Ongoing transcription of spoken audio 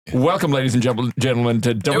Welcome, ladies and gentlemen,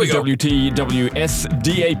 to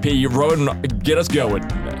WWTWSDAP. Rowan, get us going.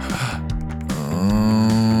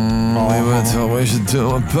 We were told we should do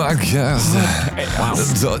a podcast. Wow.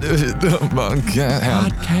 Told we should do a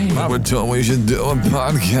podcast. We're told we should do a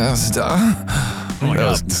podcast. Oh my that God.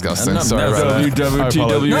 was disgusting. Sorry about that.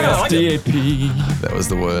 WWTWSDAP. That was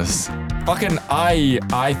the worst. Fucking,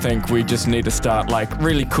 I think we just need to start like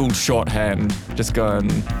really cool shorthand. Just going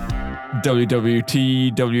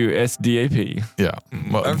WWTWSDAP. Yeah.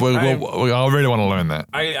 Well, I really want to learn that.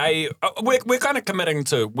 We're kind of committing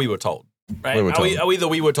to We Were Told. Right? We Were Told. Are we the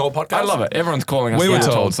We Were Told podcast? I love it. Everyone's calling us We were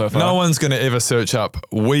told. so far. No one's going to ever search up.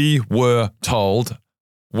 We were told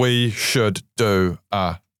we should do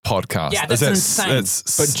a podcast. Yeah, that's insane.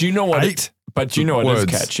 But do you know what? Eight But you know what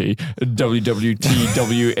words. is catchy?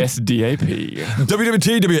 WWTWSDAP.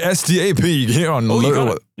 WWTWSDAP here on Oh, you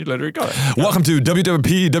got it. You literally got it. Welcome to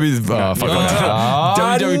WWPW.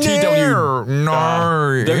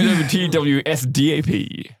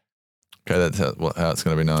 WWTWSDAP. Okay, that's how it's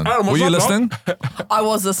going to be known. Adam, Were what's you up, listening? I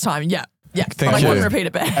was this time, yeah. Thank but I you. couldn't repeat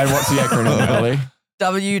it back. And what's the acronym, Ellie?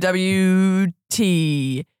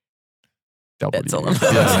 WWT. That's all I'm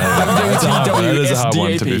saying. That is a hard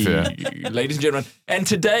one, to be fair. WWTWSDAP. Ladies and gentlemen. And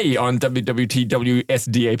today on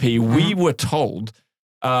WWTWSDAP, we were told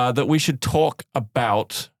that we should talk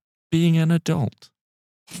about being an adult.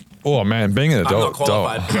 Oh man, being an I'm adult. not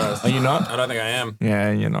qualified for this. Are you not? I don't think I am.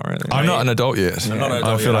 Yeah, you're not really. I'm not an adult yet. I'm not an I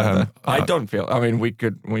adult feel yet like I don't feel. I mean, we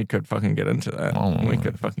could fucking get into that. Oh. We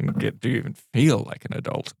could fucking get. Do you even feel like an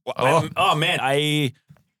adult? Oh man, I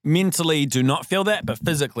mentally do not feel that, but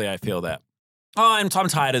physically I feel that. Oh, I'm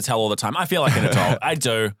tired as hell all the time. I feel like an adult. I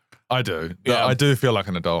do. I do. Yeah. I do feel like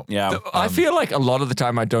an adult. Yeah. I feel like a lot of the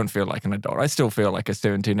time I don't feel like an adult. I still feel like a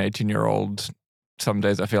 17, 18-year-old. Some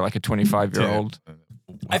days I feel like a 25-year-old.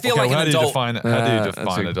 I feel like an how adult. How do you that's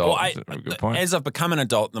define a- adult? Well, That's a good point. as I've become an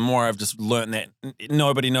adult, the more I've just learned that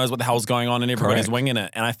nobody knows what the hell's going on and everybody's Correct. winging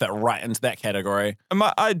it. And I fit right into that category.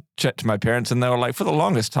 I chat to my parents and they were like, for the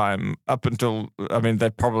longest time, up until, I mean, they're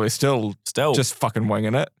probably still just fucking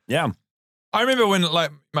winging it. Yeah. I remember when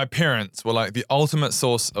like my parents were like the ultimate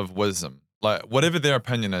source of wisdom. Like whatever their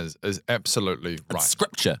opinion is absolutely right. It's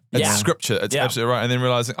scripture. It's Yeah. scripture. It's Yeah. absolutely right. And then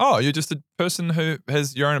realizing, oh, you're just a person who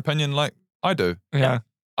has your own opinion like I do. Yeah.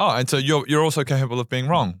 Oh, and so you're also capable of being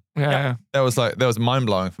wrong. Yeah. That was mind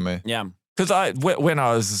blowing for me. Yeah. Because when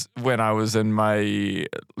I was in my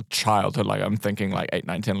childhood, like I'm thinking like 8,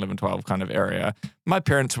 9, 10, 11, 12 kind of area, my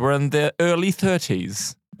parents were in their early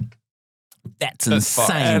 30s. That's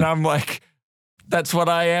insane. And I'm like, that's what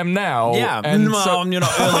I am now. Yeah. And No, so you're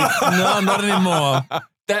not early. No, not anymore.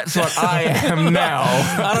 that's what I am now.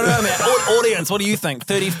 I don't know, man. Audience, what do you think?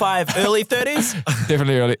 35, early 30s?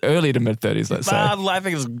 Definitely early to mid 30s, let's say. I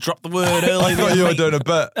think it's drop the word early. I thought you were doing a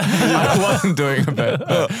bit. I wasn't doing a bit.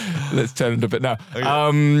 Let's turn it a bit now.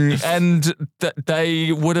 And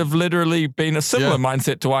they would have literally been a similar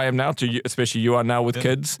mindset to I am now, to you, especially you are now with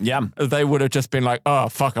kids. Yeah. They would have just been like, oh,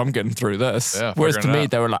 fuck, I'm getting through this. Yeah, Whereas to figuring it me,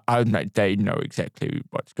 out. they were like, oh, no, they know exactly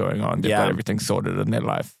what's going on. They've got everything sorted in their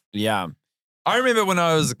life. Yeah. I remember when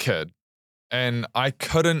I was a kid and I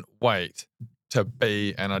couldn't wait to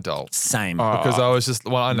be an adult. Same. Because I was just,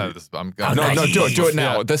 well, I know this, but I'm going No, do it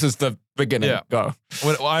now. Yeah. This is the beginning. Yeah. Go.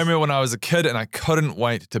 I remember when I was a kid and I couldn't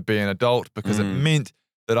wait to be an adult because it meant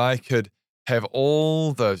that I could have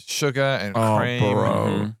all the sugar and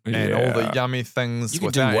cream and all the yummy things You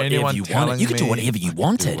could do without whatever anyone you telling wanted. You could do me. whatever you I could do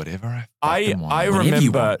wanted. whatever I fucking wanted. Whatever you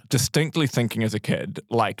remember want. distinctly thinking as a kid,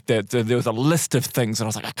 like there was a list of things, and I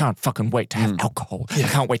was like, I can't fucking wait to have alcohol. I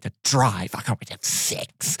can't wait to drive. I can't wait to have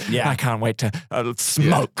sex. Yeah. I can't wait to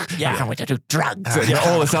smoke. Yeah. I can't wait to do drugs and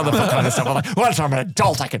all this other kind of stuff. I'm like, once I'm an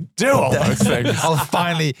adult, I can do all those things. I'll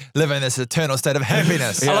finally live in this eternal state of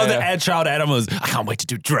happiness. I love that child Adam was, I can't wait to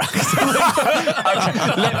do drugs.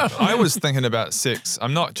 I was thinking about sex.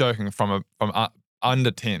 I'm not joking. From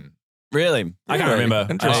under 10. Really? I can't Really?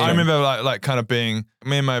 remember. Interesting. I remember like kind of being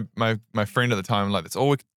me and my friend at the time. Like that's all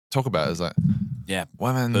we talk about is like Yeah.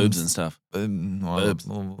 women, Boobs and stuff. boobs,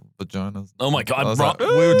 vaginas. Oh my I God. was like, we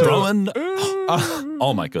were talking- Rowan.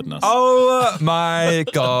 Oh my goodness. Oh my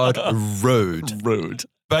God, rude. Rude.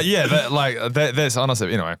 But yeah, that's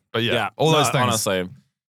honestly anyway. But yeah, all those things. Honestly.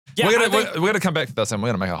 Yeah, we're gonna come back to this and we're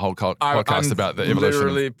gonna make a whole podcast I'm about the evolution.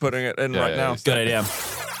 literally putting it in right now. good idea.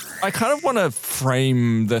 I kind of want to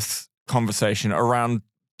frame this conversation around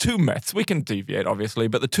two myths. We can deviate, obviously,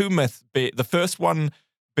 but the two myths, the first one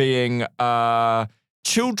being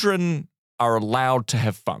children are allowed to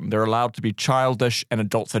have fun. They're allowed to be childish and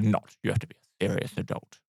adults are not. You have to be a serious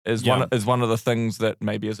adult. Is one of the things that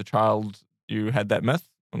maybe as a child you had that myth.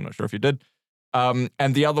 I'm not sure if you did. And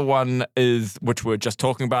the other one is, which we're just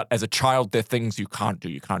talking about, as a child, there are things you can't do.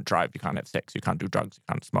 You can't drive, you can't have sex, you can't do drugs, you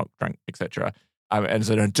can't smoke, drink, etc. As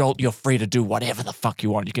an adult, you're free to do whatever the fuck you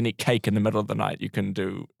want. You can eat cake in the middle of the night. You can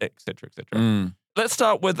do etc. etc. Let's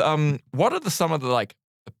start with what are some of the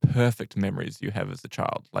perfect memories you have as a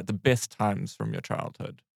child, like the best times from your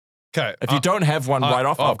childhood? Okay. If you don't have one right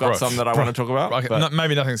off, I've got some that I want to talk about. Okay,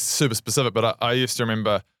 maybe nothing super specific, but I used to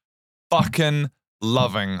remember fucking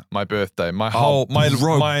loving my birthday. My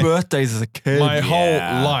birthdays as a kid. My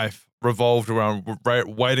whole life revolved around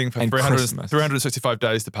waiting for 365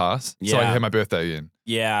 days to pass so I could have my birthday again.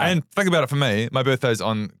 Yeah. And think about it for me, my birthday's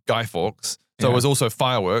on Guy Fawkes. So it was also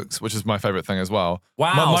fireworks, which is my favorite thing as well.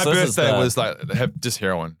 Wow. My birthday was just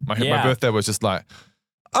heroin. My birthday was just and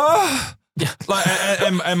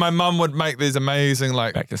my mum would make these amazing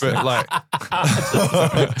I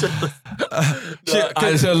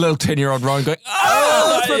just a little 10-year-old Ron going,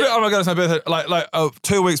 oh my god, it's my birthday.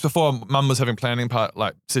 2 weeks before, mum was having planning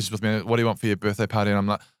sessions with me. What do you want for your birthday party? And I'm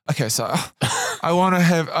like, okay, so I want to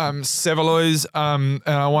have Savaloys, and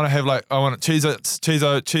I want to have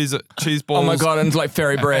cheese balls. Oh my god, and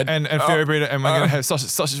fairy bread and fairy bread, and we're gonna have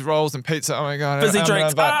sausage rolls and pizza. Oh my god, fizzy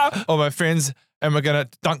drinks. All my friends. And we're going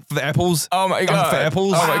to dunk for the apples. Oh my god. Dunk for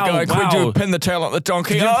apples. Oh my god. Can we do pin the tail on the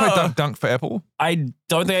donkey? Did you ever play dunk for apple? I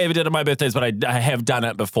don't think I ever did it on my birthdays, but I have done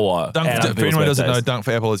it before. For anyone who doesn't know, dunk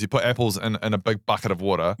for apple is you put apples in a big bucket of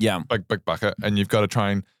water. Yeah. Big bucket. And you've got to try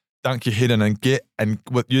and dunk your head in and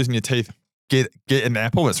with using your teeth, get an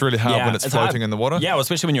apple. It's really hard when it's floating in the water. Yeah, well,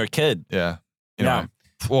 especially when you're a kid. Yeah. Anyway.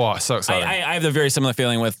 Oh, so exciting. I have a very similar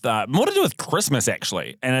feeling with more to do with Christmas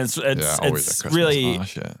actually, and it's really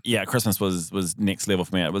Christmas was next level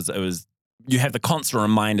for me. It was you have the constant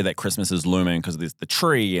reminder that Christmas is looming because there's the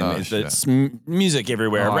tree and there's music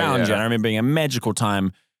everywhere around you. And I remember being a magical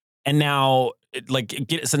time, and now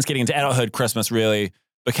since getting into adulthood, Christmas really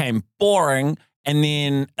became boring. And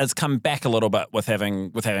then it's come back a little bit with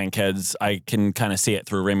having kids. I can kind of see it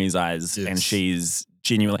through Remy's eyes, and she's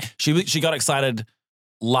genuinely she got excited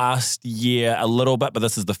last year a little bit, but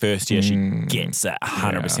this is the first year she gets it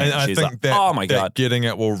 100%. And I She's think like, oh my God. Getting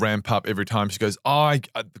it will ramp up every time she goes,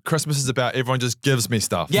 Christmas is about everyone just gives me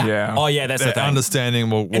stuff. Yeah. Oh yeah, that's the thing.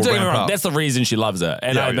 Understanding will ramp up. That's the reason she loves it.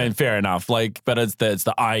 And I mean, fair enough. But it's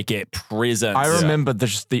the I get presents. I remember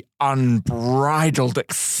just the unbridled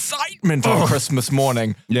excitement on Christmas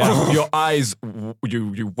morning. Yeah. Your eyes,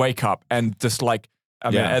 you wake up and just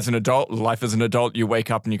as an adult, life as an adult, you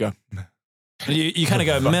wake up and you go, You kind of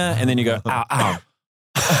go meh, and then you go ow, ow.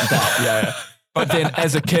 Yeah. But then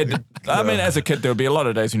as a kid, there'll be a lot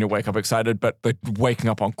of days when you wake up excited, but the waking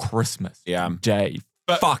up on Christmas Day,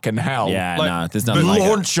 fucking hell. Yeah, no, there's nothing like it.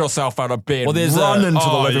 Launch yourself out of bed, run into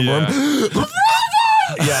the living room.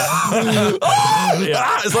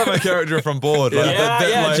 It's like my character from Bored.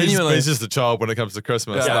 Genuinely. He's just a child when it comes to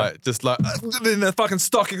Christmas. Then the fucking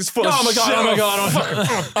stocking's full of shit.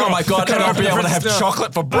 Oh my god, and I'll be able to have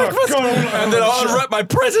chocolate for breakfast, and then I'll unwrap my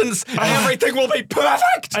presents, and everything will be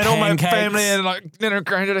perfect. And all my family and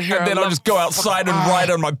granted here. And then I'll just go outside and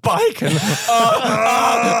ride on my bike, and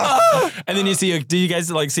and then do you guys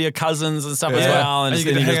see your cousins and stuff as well, and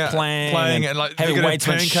you just playing and having way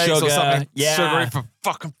too much sugar, or something sugary for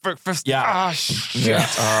fucking breakfast. Yeah.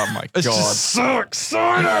 Oh my god. It's just so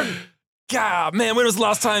exciting. God, man, when was the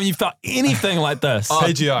last time you felt anything like this?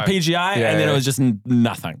 PGI. And then it was just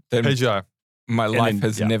nothing. PGI. My life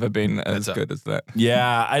has never been as good as that.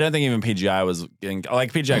 Yeah, I don't think even PGI was getting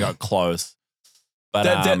PGI got close.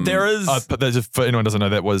 But there is. For anyone who doesn't know,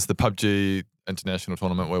 that was the PUBG international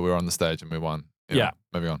tournament where we were on the stage and we won.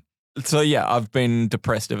 Moving on. So I've been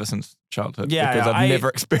depressed ever since childhood because I've never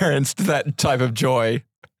experienced that type of joy.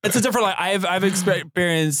 It's a different I've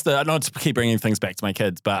experienced not to keep bringing things back to my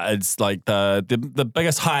kids, but it's the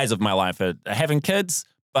biggest highs of my life are having kids.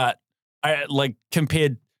 But I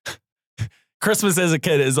compared Christmas as a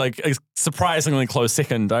kid is a surprisingly close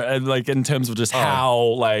second. In terms of just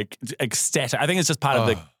how ecstatic. I think it's just part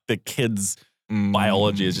of the kids.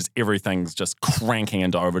 Biology is just everything's just cranking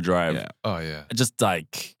into overdrive. Yeah. Oh yeah. Just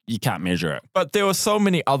you can't measure it. But there were so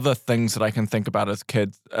many other things that I can think about as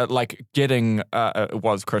kids, getting it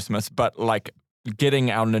was Christmas, but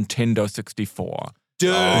getting our Nintendo 64.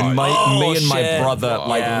 Dude, me and my brother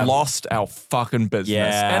lost our fucking business.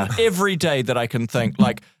 Yeah. And every day that I can think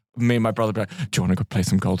me and my brother be like, do you want to go play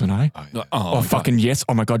some GoldenEye? Fucking yes.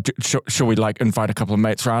 Oh my God. Shall we invite a couple of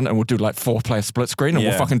mates around and we'll do 4-player split screen and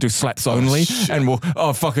we'll fucking do slaps only and we'll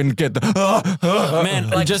fucking get the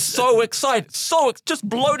man, just so excited. Just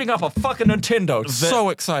loading up a fucking Nintendo. So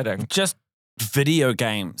exciting. Just video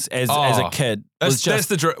games as a kid.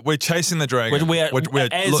 We're chasing the dragon. We're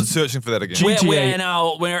searching for that again. We're in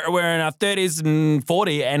our 30s and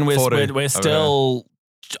 40, and we're still.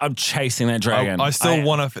 I'm chasing that dragon. I still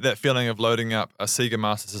want that feeling of loading up a Sega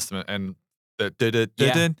Master System and and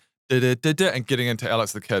getting into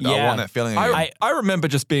Alex the Kid. I want that feeling again. I remember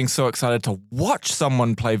just being so excited to watch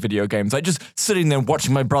someone play video games. Like just sitting there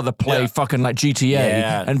watching my brother play fucking like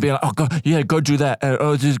GTA and being like, oh, go do that.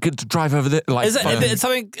 Just get to drive over there. Like, it's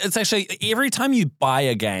something, it's actually, every time you buy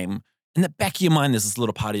a game, in the back of your mind, there's this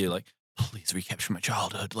little part of you like, please recapture my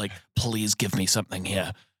childhood. Like, please give me something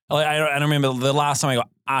here. Like, I remember the last time I got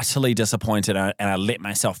utterly disappointed and I let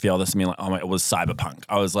myself feel this. I mean, like, it was Cyberpunk.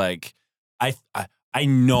 I was like, I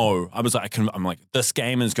know. I was like, I'm like, this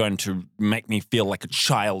game is going to make me feel like a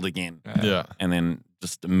child again. Yeah. And then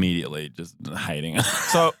just immediately just hating it.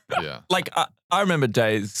 So, like, I remember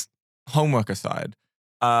days, homework aside,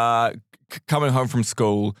 coming home from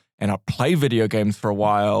school and I'd play video games for a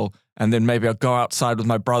while. And then maybe I'd go outside with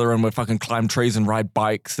my brother and we'd fucking climb trees and ride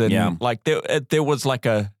bikes. And like, there was like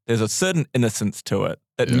there's a certain innocence to it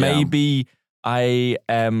that maybe I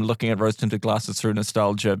am looking at rose-tinted glasses through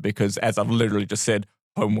nostalgia because, as I've literally just said,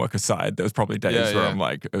 homework aside, there was probably days where I'm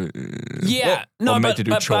like, or made to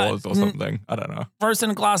do chores or something. I don't know.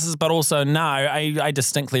 Rose-tinted glasses, but also no. I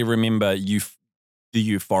distinctly remember the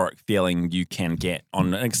euphoric feeling you can get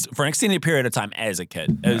for an extended period of time as a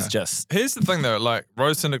kid. It was just. Here's the thing though, like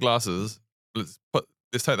rose-tinted glasses. Let's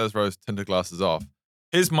take those rose-tinted glasses off.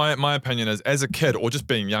 Here's my opinion is, as a kid or just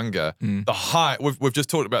being younger, the high, we've just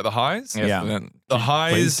talked about the highs. Yes, the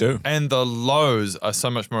highs and the lows are so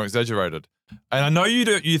much more exaggerated. And I know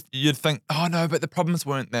you'd think, oh no, but the problems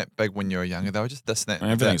weren't that big when you were younger. They were just this and that.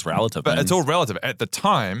 Everything's relative. But it's all relative. At the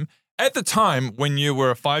time when you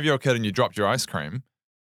were a 5-year-old kid and you dropped your ice cream,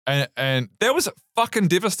 and that was fucking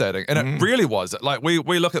devastating. And it really was. Like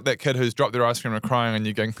we look at that kid who's dropped their ice cream and crying and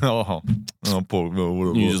you're going, oh poor,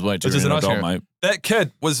 you just wait till you're an adult, mate. That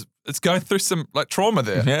kid it's going through some like trauma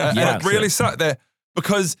there. And it really sucked there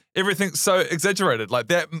because everything's so exaggerated. Like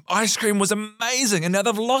that ice cream was amazing and now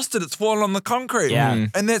they've lost it. It's fallen on the concrete. Yeah.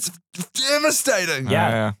 And that's devastating.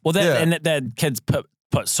 Yeah. Well, that kids put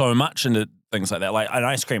so much into things like that. Like an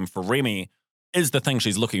ice cream for Remy is the thing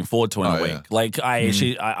she's looking forward to in a week. Yeah. Like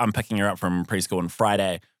I'm picking her up from preschool on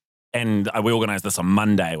Friday, and we organized this on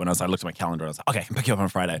Monday. When I looked at my calendar, I was like, okay, I can pick you up on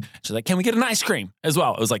Friday. She's like, can we get an ice cream as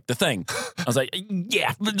well? It was like the thing. I was like,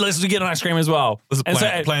 yeah, let's get an ice cream as well. This is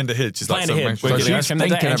planned ahead. She's planned ahead.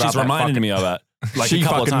 She's reminded me of it. Like she a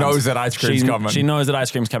couple fucking of times. knows that ice cream's coming. She knows that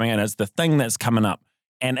ice cream's coming in. It's the thing that's coming up.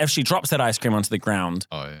 And if she drops that ice cream onto the ground,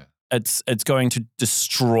 it's going to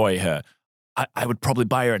destroy her. I would probably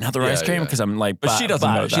buy her another ice cream because I'm like, but she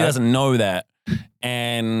doesn't know that. She doesn't know that.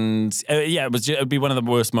 And it would be one of the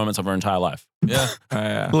worst moments of her entire life.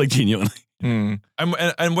 Yeah. Like genuinely. And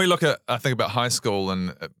we look at, I think about high school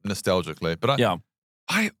and nostalgically, but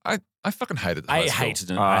I fucking hated high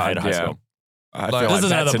school. I hated high school. This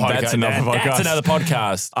is another podcast. That's another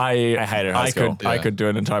podcast. I hated high school. I could do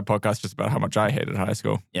an entire podcast just about how much I hated high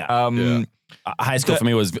school. Yeah. High school for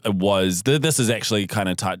me was this is actually kind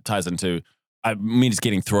of ties into me just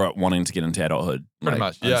getting through it, wanting to get into adulthood. Pretty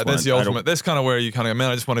much. Yeah, that's the ultimate. That's kind of where you kind of go,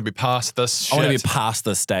 man, I just want to be past this shit. I want to be past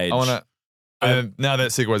this stage. I want to. And now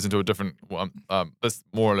that segues into a different, that's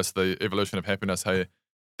more or less the evolution of happiness. Hey,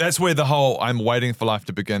 that's where the whole I'm waiting for life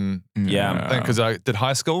to begin thing. Because I did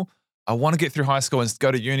high school. I want to get through high school and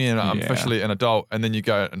go to uni and I'm officially an adult. And then you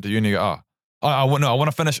go into uni and go, I want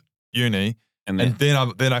to finish uni and then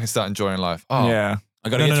I can start enjoying life. Oh, yeah. I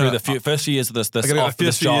got to get through the first few years of this. I got to get the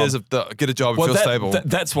first few years of get a job and feel stable.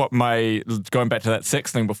 That's what going back to that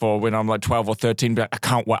sex thing before when I'm like 12 or 13, I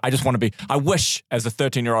can't wait. I just want to be, I wish as a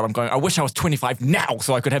 13-year-old, I wish I was 25 now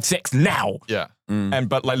so I could have sex now. Yeah.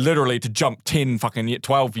 But like literally to jump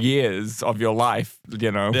 12 years of your life,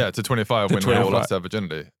 you know. Yeah, to 25 when we all lost our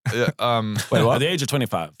virginity. Yeah. Wait, what? At the age of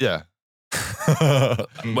 25. Yeah.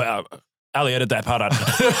 Well, Ali edited that part out.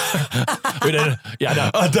 We did. Yeah, no.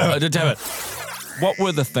 Oh, damn it. What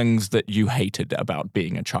were the things that you hated about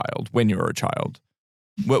being a child when you were a child?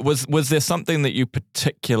 Was there something that you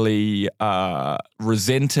particularly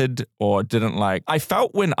resented or didn't like? I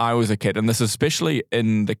felt when I was a kid, and this is especially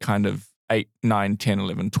in the kind of 8, 9, 10,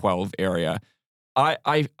 11, 12 area,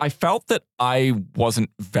 I felt that I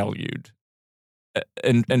wasn't valued.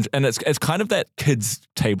 And it's kind of that kids'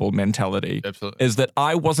 table mentality. Absolutely. Is that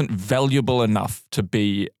I wasn't valuable enough to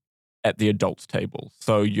be at the adults' table.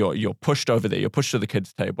 So you're pushed over there, you're pushed to the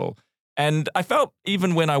kids' table, And I felt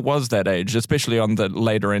even when I was that age, especially on the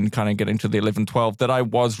later end, kind of getting to the 11, 12, that I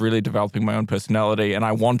was really developing my own personality and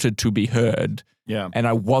I wanted to be heard. Yeah. And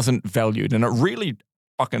I wasn't valued. And it really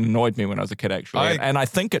fucking annoyed me when I was a kid, actually. And I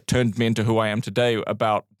think it turned me into who I am today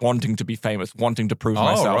about wanting to be famous, wanting to prove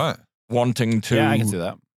myself, wanting to I can see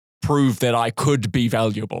that. prove that I could be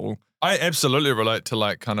valuable. I absolutely relate to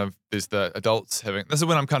like kind of there's the adults having. This is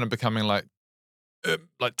when I'm kind of becoming like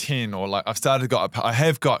 10 or like I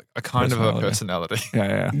have got a kind of a personality.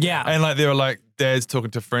 Yeah. And like there are like dads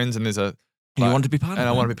talking to friends and there's a. Like, you want to be part of it. And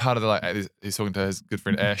I want to be part of the like he's talking to his good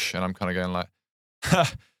friend Ash and I'm kind of going like,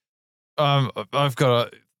 I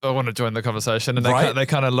want to join the conversation and they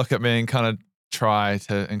kind of look at me and kind of try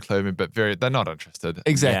to include me, but they're not interested.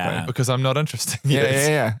 Exactly. Because I'm not interesting.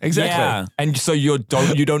 Yeah, exactly. Yeah. And so you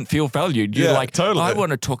don't feel valued. You're like, totally. I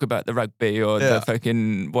want to talk about the rugby or the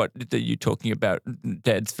fucking, what are you talking about?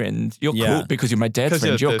 Dad's friends. You're cool because you're my dad's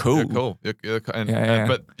friend. You're cool. You're cool.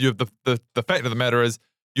 But the fact of the matter is,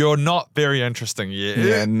 you're not very interesting yet.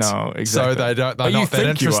 Yeah, no, exactly. So they're not that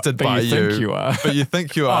interested by you. But you are. But you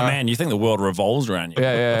think you are. Oh man, you think the world revolves around you for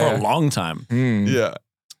a long time. Yeah.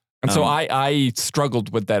 And so I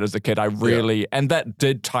struggled with that as a kid. I really, and that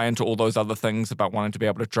did tie into all those other things about wanting to be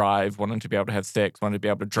able to drive, wanting to be able to have sex, wanting to be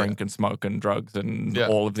able to drink and smoke and drugs and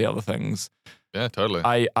all of the other things. Yeah, totally.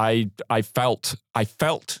 I felt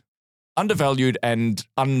undervalued and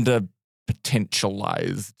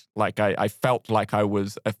under-potentialized. Like I felt like I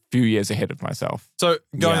was a few years ahead of myself. So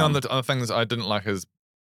going on the things I didn't like as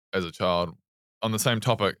a child, on the same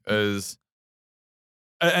topic is.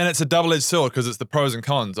 And it's a double-edged sword because it's the pros and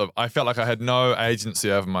cons of. I felt like I had no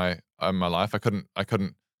agency over my life. I couldn't.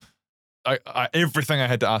 Everything I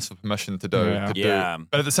had to ask for permission to do.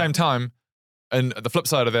 But at the same time, and the flip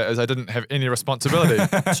side of that is I didn't have any responsibility.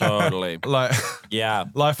 Totally. Like,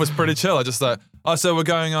 life was pretty chill. I just like, so we're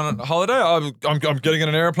going on a holiday. I'm getting in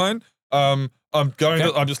an airplane. I'm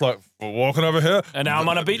just like walking over here, and now I'm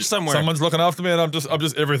on a beach somewhere. Someone's looking after me, and I'm just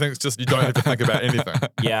everything's just you don't have to think about anything.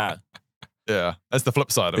 Yeah, that's the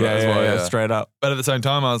flip side of it as well. Yeah, straight up. But at the same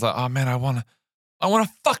time, I was like, oh man, I want a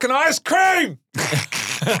fucking ice cream. Why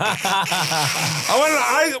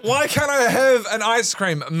can't I have an ice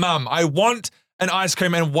cream, Mum? I want an ice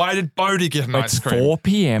cream. And why did Bodhi get an ice cream? It's 4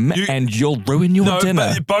 p.m. and you'll ruin your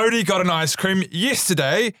dinner. But Bodhi got an ice cream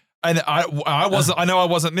yesterday, and I know I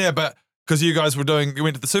wasn't there, but. Because you guys we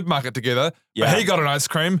went to the supermarket together. But he got an ice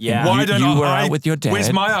cream. Yeah. Why don't you were out with your dad.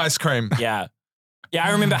 Where's my ice cream? Yeah,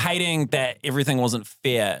 I remember hating that everything wasn't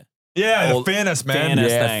fair. Yeah, the fairness, man.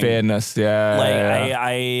 Fairness. Yeah. Like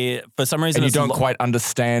I for some reason, and you don't quite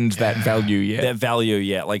understand that value yet. That value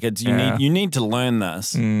yet. Like it's you need to learn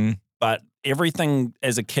this. But everything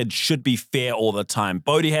as a kid should be fair all the time.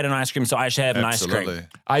 Bodhi had an ice cream, so I should have an ice cream.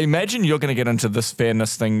 I imagine you're going to get into this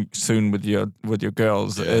fairness thing soon with your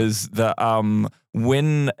girls. Is that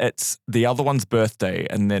when it's the other one's birthday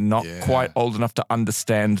and they're not quite old enough to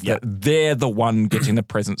understand that they're the one getting the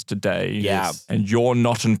presents today. And you're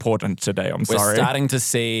not important today. We're starting to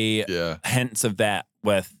see hints of that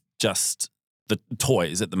with just the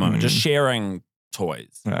toys at the moment. Just sharing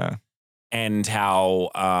toys. Yeah. And how,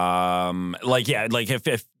 if I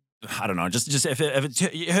don't know, just if it's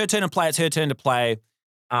her turn to play, it's her turn to play.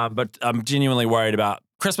 But I'm genuinely worried about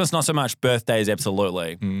Christmas, not so much. Birthdays,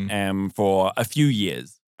 absolutely. For a few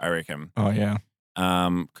years, I reckon. Oh yeah.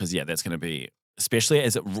 Because that's going to be, especially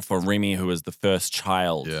for Remy, who was the first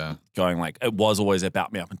child, going like it was always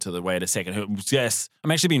about me up until the wait a second. Yes,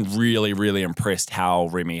 I'm actually been really, really impressed how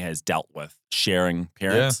Remy has dealt with sharing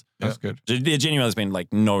parents. Yeah, that's good. There genuinely has been like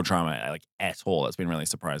no drama like at all. It's been really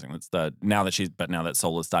surprising. It's now that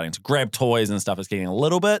Soul is starting to grab toys and stuff, it's getting a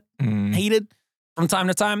little bit heated from time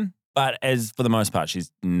to time. But as for the most part,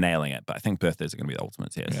 she's nailing it. But I think birthdays are going to be the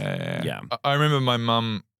ultimate test. Yeah. I remember my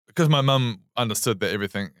mum. Because my mum understood that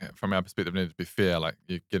everything from our perspective needed to be fair. Like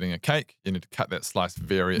you're getting a cake, you need to cut that slice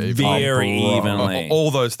very evenly.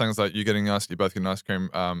 All those things like you're both getting ice cream.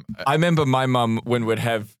 I remember my mum, when we'd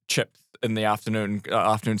have chips in the afternoon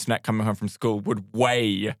snack coming home from school, would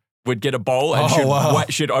get a bowl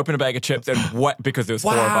and she'd open a bag of chips and because there was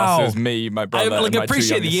 4 of us. It was me, my brother, and my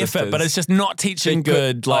appreciate two the effort, sisters. but it's just not teaching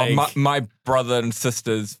good. My brother and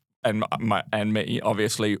sisters and me,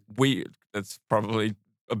 obviously, it's probably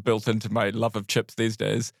built into my love of chips these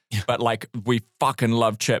days, but like we fucking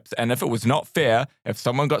love chips. And if it was not fair, if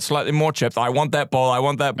someone got slightly more chips, I want that bowl.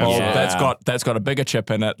 That's got a bigger chip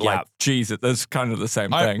in it. Like, geez, it's kind of the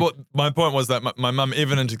same thing. Well, my point was that my mum,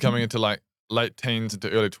 even into coming into like late teens into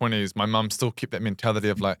early 20s, my mum still kept that mentality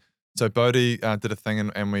of like, so Bodhi did a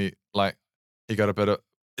thing and we like he got a bit of.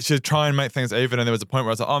 She'd try and make things even, and there was a point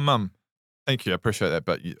where I was like, oh, Mum, Thank you, I appreciate that,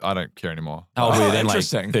 but I don't care anymore. How old were you then? Like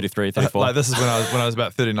Interesting. 33, 34? Like this is when I was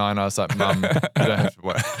about 39. I was like, Mum, you don't have to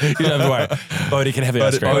worry. You don't have to worry. Bodhi can have the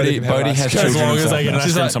ice cream. Bodhi has As children long as they get an ice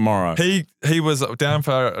She's cream like, tomorrow. He was down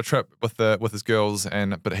for a trip with his girls,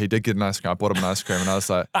 but he did get an ice cream. I bought him an ice cream, and I was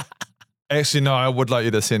like, actually, no, I would like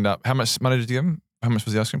you to send up. How much money did you give him? How much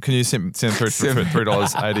was the ice cream? Can you send through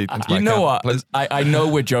 $3.80 into my You know account, what? please? I know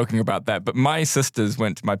we're joking about that, but my sisters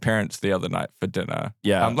went to my parents the other night for dinner.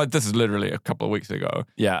 Yeah. Like this is literally a couple of weeks ago.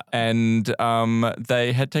 Yeah. And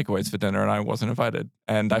they had takeaways for dinner, and I wasn't invited.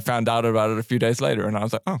 And I found out about it a few days later, and I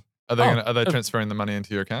was like, oh. Are they transferring the money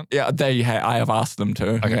into your account? Yeah, I have asked them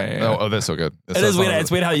to. Okay. Yeah. Oh, that's so good. It is weird.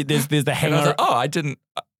 It's weird how there's the And I was hangover. like, oh, I didn't.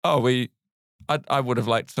 Oh, I would have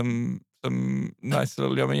liked some nice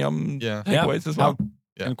little yummy takeaways as well.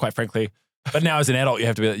 Yeah. And quite frankly, but now as an adult, you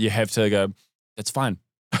have to go, that's fine.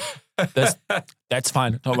 That's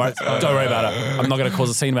fine. Don't worry about it. I'm not going to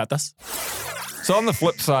cause a scene about this. So on the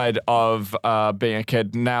flip side of being a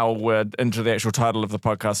kid, now we're into the actual title of the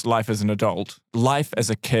podcast, Life as an Adult. Life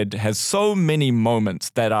as a kid has so many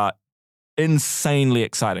moments that are insanely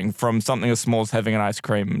exciting, from something as small as having an ice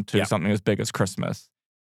cream to something as big as Christmas.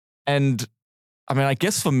 And I mean, I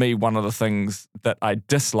guess for me, one of the things that I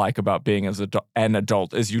dislike about being an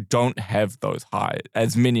adult is you don't have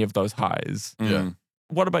as many of those highs. Yeah.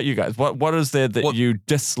 What about you guys? What is there that you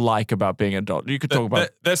dislike about being an adult? You could talk about.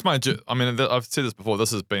 That's my. I mean, I've said this before.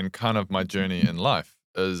 This has been kind of my journey in life.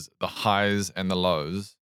 Is the highs and the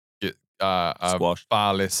lows are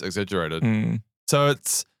far less exaggerated. So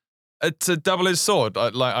it's a double-edged sword.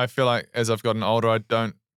 I feel like as I've gotten older, I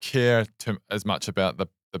don't care as much about the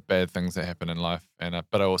bad things that happen in life,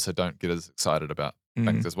 but I also don't get as excited about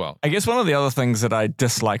things as well. I guess one of the other things that I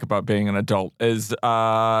dislike about being an adult is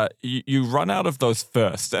you run out of those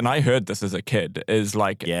first. And I heard this as a kid, is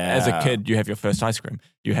like, as a kid, you have your first ice cream.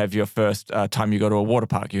 You have your first time you go to a water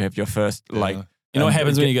park. You have your first, like... You know what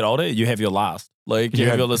happens when you get older? You have your last. Like, you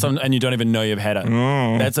have your last, and you don't even know you've had it.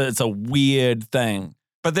 It's a weird thing.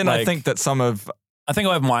 But then I think that I think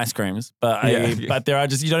I have my ice creams, but but there are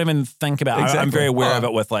just, you don't even think about it. I'm very aware of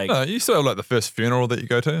it with like... No, you still have like the first funeral that you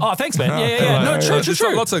go to. Oh, thanks, man. Yeah. No,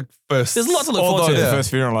 true. Lots of firsts. There's lots to look forward to. The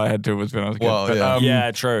first funeral I had to was when I was a kid. Well,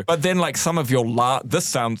 but, true. But then like some of your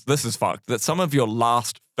this is fucked, that some of your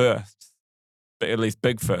last firsts, at least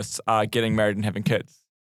big firsts, are getting married and having kids.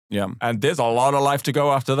 Yeah. And there's a lot of life to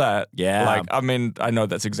go after that. Yeah. Like, I mean, I know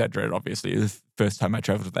that's exaggerated, obviously. The first time I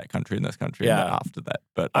traveled to that country and this country and after that.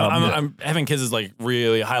 But I'm having kids is like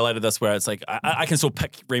really highlighted this, where it's like I can still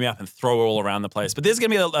pick Remy up and throw her all around the place. But there's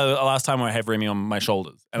going to be a last time where I have Remy on my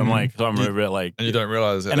shoulders. And I'm like, so I'm a bit like... And you don't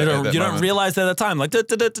realize it. And you don't realize that at the time. Like,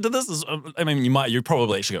 this is... I mean, you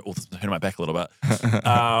probably actually go, oh, this is hurting my back a little bit.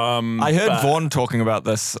 I heard Vaughn talking about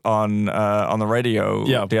this on the radio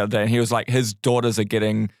the other day. And he was like, his daughters are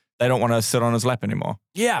getting... They don't want to sit on his lap anymore.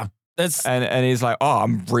 Yeah. And he's like, oh,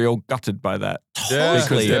 I'm real gutted by that. Totally.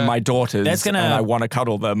 Because they're my daughters and I want to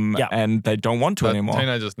cuddle them and they don't want to anymore.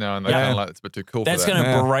 Teenagers now and they're kind of like, it's a bit too cool That's for that. That's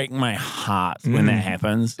going to break my heart when that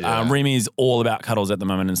happens. Yeah. Remy's all about cuddles at the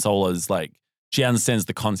moment, and Sola's like, she understands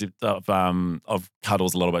the concept of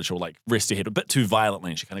cuddles a little bit. She'll like rest her head a bit too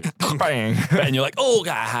violently and she kind of goes, bang. And you're like, oh,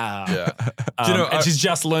 God. Yeah. And she's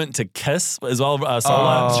just learnt to kiss as well,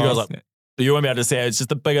 Sola. She goes like, you won't be able to see it. It's just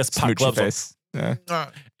the biggest puck Smoochy face. Yeah.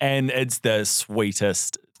 And it's the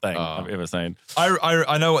sweetest thing I've ever seen.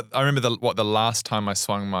 I know what I remember the last time I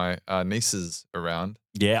swung my nieces around.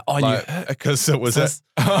 Yeah. Because it was at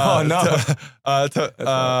Mount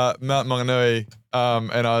Maunganui,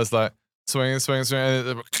 and I was like swinging. And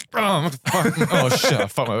oh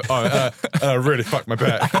shit! I really fucked my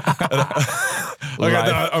back. I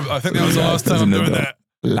think that was the last time I'm doing that.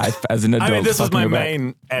 Life as an adult. I mean, this was my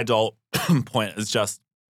main adult point. Is just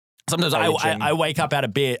sometimes I wake up out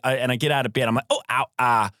of bed and I get out of bed. I'm like, oh,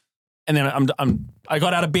 ow, and then I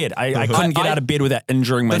got out of bed. I couldn't get out of bed without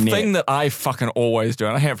injuring my neck. The thing that I fucking always do,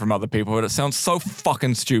 and I hear it from other people, but it sounds so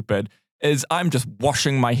fucking stupid, is I'm just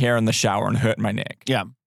washing my hair in the shower and hurt my neck. Yeah,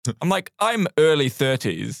 I'm like, I'm early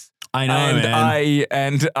 30s. I know,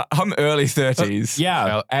 and I'm early 30s.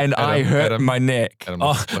 Yeah. And I hurt my neck. Adam,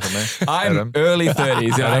 look at me. I'm early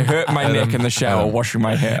 30s and I hurt my neck in the shower washing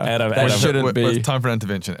my hair. That shouldn't be. It's time for an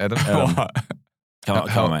intervention. Adam. Come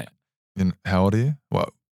on, mate. How old are you?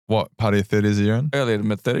 What part of your 30s are you in? Early to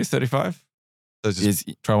mid 30s, 35. So just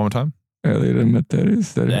try one more time. Early to mid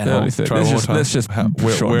 30s, early 30s. Try one more time. Let's just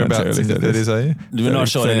whereabouts in the 30s are you? We're not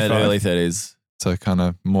sure in the early 30s. So kind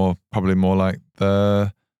of probably more like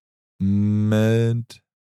the mid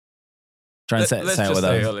Try and say it with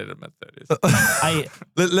us. Early to mid 30s.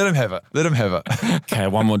 Let him have it. Let him have it. Okay,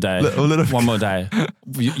 one more day. One more day.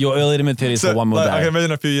 You're early to mid 30s for one more day. I can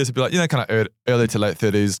imagine a few years to be like, kind of early to late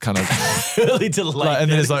 30s, kind of. Early to late.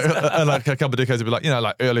 And then it's like a couple of decades to be like,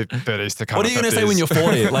 like early 30s to kind of. What are you going to say when you're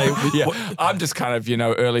 40? Like, I'm just kind of,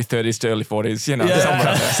 early 30s to early 40s,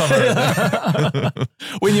 somewhere there.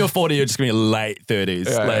 When you're 40, you're just going to be late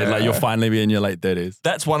 30s. You'll finally be in your late 30s.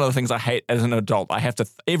 That's one of the things I hate as an adult. I have to,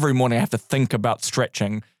 every morning I have to think about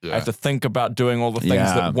stretching. I have to think about doing all the things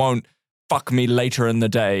that won't fuck me later in the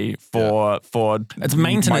day for it's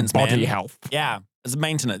maintenance, my body man. health. Yeah, it's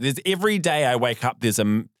maintenance. There's every day I wake up, there's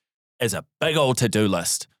a big old to-do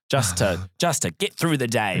list just to get through the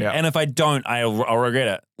day. Yeah. And if I don't, I'll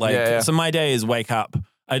regret it. So my day is wake up.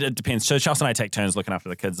 It depends. So Chelsea and I take turns looking after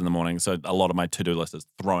the kids in the morning. So a lot of my to-do list is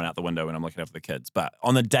thrown out the window when I'm looking after the kids. But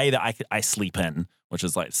on the day that I sleep in, which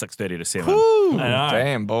is like 6:30 to 7. Woo, I know.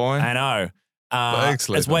 Damn, boy. I know.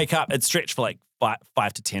 It's wake up. It's stretch for like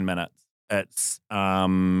 5 to 10 minutes. It's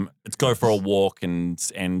go for a walk and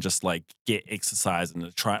just like get exercise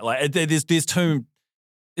and try. Like there's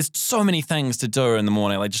so many things to do in the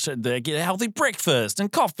morning. Like just get a healthy breakfast and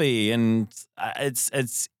coffee, and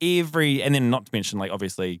it's every, and then not to mention like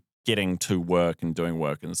obviously getting to work and doing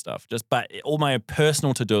work and stuff. But all my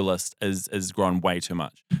personal to-do list is grown way too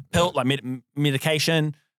much.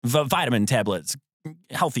 Medication, vitamin tablets,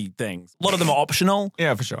 healthy things. A lot of them are optional.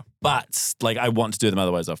 Yeah, for sure. But like I want to do them,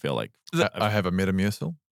 otherwise I feel like I have a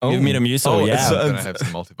Metamucil. You have Metamucil, yeah. I'm gonna have some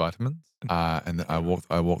multivitamins, and then I walk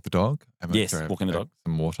the dog. Walking the dog.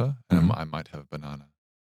 Some water, and I might have a banana.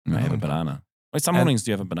 You might have a banana. Wait, some mornings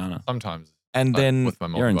do you have a banana? Sometimes. And then with my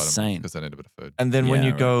you're insane because I need a bit of food. And then when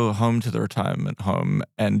you go home to the retirement home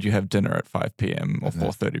and you have dinner at 5 p.m. or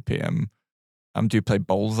 4:30 p.m. Do you play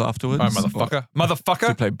bowls afterwards? Oh, motherfucker! Do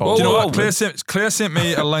you play bowls? Do you know what? Claire sent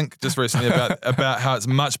me a link just recently about how it's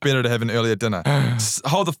much better to have an earlier dinner.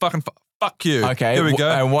 Hold the fucking fuck you. Okay, here we go.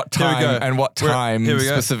 And what time? And what time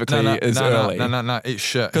specifically is early? No, eat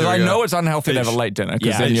shit. Because I know it's unhealthy to have a late dinner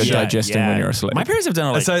because then you're digesting when you're asleep. My parents have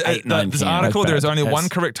done it like 8, 9 This p.m. article, there is only one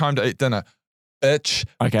correct time to eat dinner. Okay,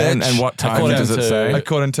 and what time does it say?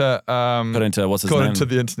 According to what's his name? According to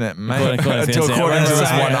the internet, mate. According to this one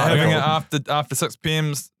article. Having it after 6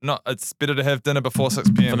 p.m.'s not. It's better to have dinner before 6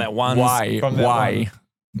 p.m. From that one. Why? Do you want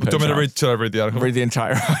me to read the article? Read the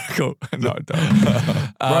entire article. No,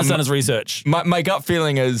 don't. Ron's done his research. My gut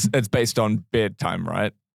feeling is it's based on bedtime,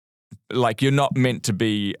 right? Like you're not meant to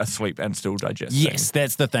be asleep and still digesting. Yes,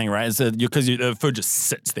 that's the thing, right? Because the food just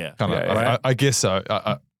sits there. I guess so.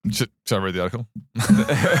 Should I read the article?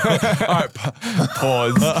 All right,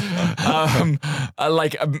 pause.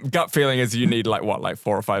 Gut feeling is you need like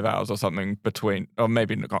 4 or 5 hours or something between, or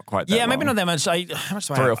maybe not quite that long. Maybe not that much. How much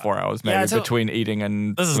do I 3 have? or 4 hours maybe between eating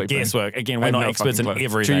and this sleeping. Is guesswork. Again, we're not experts in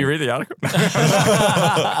everything. Should you read the article?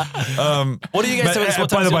 What do you guys do?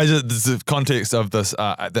 By the way, the context of this,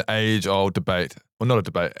 the age-old debate. Well, not a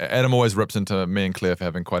debate. Adam always rips into me and Claire for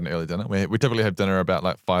having quite an early dinner. We typically have dinner about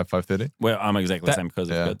like 5:30. Well, I'm exactly the same because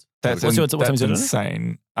of kids. That's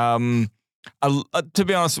insane. To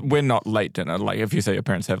be honest, we're not late dinner. Like if you say your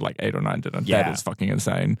parents have like 8 or 9 dinner, that is fucking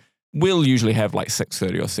insane. We'll usually have like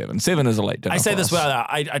 6:30 or 7. 7 is a late dinner. I say this well.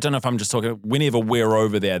 I don't know if I'm just talking. Whenever we're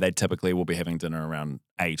over there, they typically will be having dinner around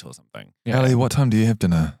 8 or something. Yeah. Ellie, what time do you have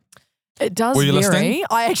dinner? It does vary. Listening?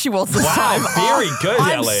 I actually was this time. Very good,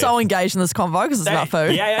 I'm Ellie. so engaged in this convo because it's about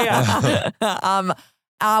food. Yeah.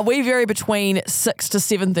 We vary between 6 to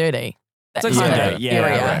 7:30.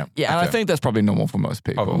 Yeah. And I think that's probably normal for most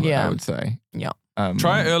people. Probably. I would say. Yeah.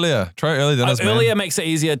 Try earlier. Try early dinners, man. Earlier makes it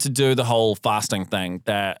easier to do the whole fasting thing.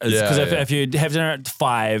 Because if you have dinner at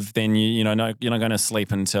 5, then you're not going to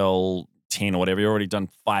sleep until 10 or whatever. You've already done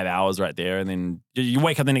 5 hours right there, and then you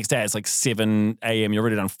wake up the next day. It's like 7 a.m. You've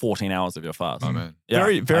already done 14 hours of your fast. Oh man,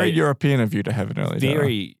 very European of you to have an early dinner.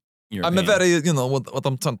 Very European. I'm a very,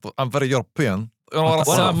 I'm very European. What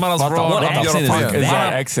accent is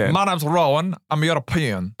that accent? My name's Rowan. I'm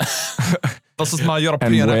European. This is my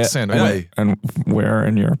European accent. And where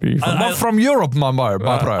in Europe are you from? I'm from Europe, my bro.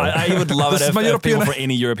 I would love it if people from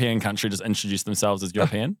any European country just introduce themselves as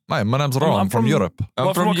European. My name's Rowan. I'm from Europe.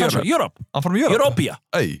 I'm from Europe. Europe. I'm from Europe. Europea.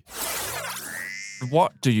 Hey.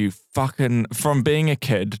 What do you from being a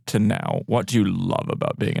kid to now, what do you love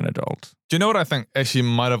about being an adult? Do you know what I think actually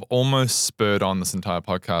might have almost spurred on this entire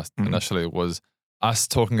podcast initially was us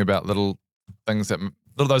talking about little things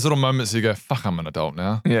those little moments you go, fuck, I'm an adult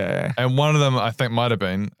now. Yeah. And one of them I think might have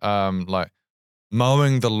been like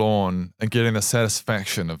mowing the lawn and getting the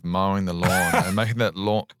satisfaction of mowing the lawn and making that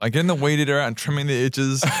lawn, like getting the weed eater out and trimming the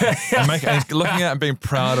edges and looking at and being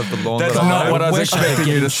proud of the lawn. That's that not I what I was expecting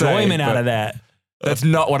you to say. Enjoyment out of that. That's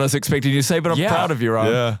not what I was expecting you to say, but I'm proud of you, Ron.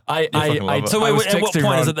 Yeah. So wait, at what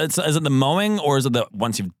point is it the mowing or is it the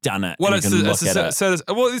once you've done it? Well, and you can look at it?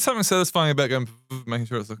 there's something satisfying about going, making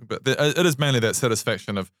sure it's looking good. It is mainly that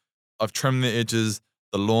satisfaction of I've trimmed the edges.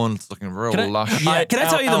 The lawn's looking real lush. Yeah, can I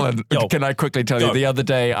tell you Alan, can I quickly tell you? The other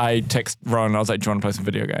day I text Ron. I was like, "Do you want to play some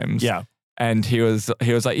video games?" Yeah, and he was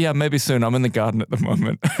like, "Yeah, maybe soon. I'm in the garden at the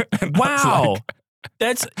moment." Wow.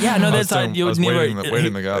 That's you would never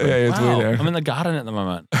weeding the garden. Yeah, he was weeding. I'm in the garden at the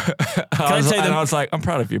moment. I was like, I'm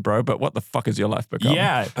proud of you, bro. But what the fuck is your life become?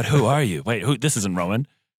 Yeah, but who are you? Wait, this isn't Roman.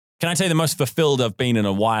 Can I tell you the most fulfilled I've been in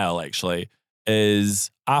a while? Actually,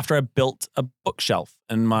 is after I built a bookshelf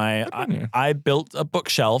in my. I built a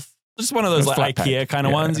bookshelf, just one of those like IKEA kind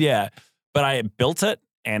of ones. Yeah, but I built it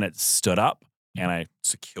and it stood up and I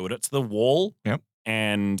secured it to the wall. Yep,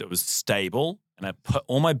 and it was stable. And I put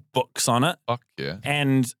all my books on it. Fuck yeah.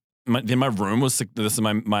 And then my room was, this is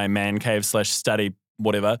my man cave / study,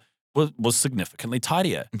 whatever, was significantly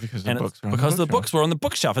tidier. Because the books were on the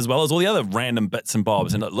bookshelf as well as all the other random bits and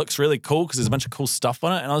bobs. And it looks really cool because there's a bunch of cool stuff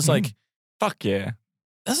on it. And I was like, fuck yeah.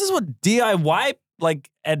 This is what DIY like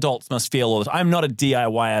adults must feel all the time. I'm not a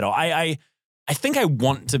DIY adult. I think I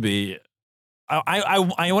want to be, I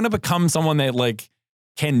want to become someone that like,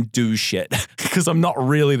 can do shit because I'm not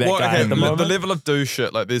really that guy at the moment. The level of do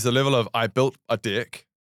shit, like there's a level of I built a deck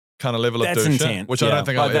kind of level of do intense, shit, which I don't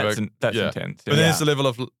think I'll ever. That's intense. But there's the level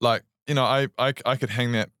of like, you know, I could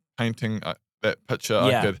hang that painting, that picture.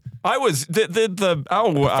 Yeah. I was fix that hole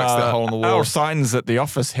in the wall. Our signs at the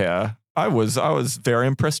office here. I was very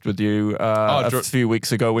impressed with you a few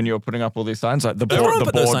weeks ago when you were putting up all these signs, like the boardroom.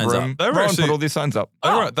 Ron put all these signs up.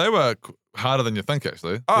 They were harder than you think,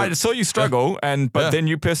 actually. I saw you struggle, but then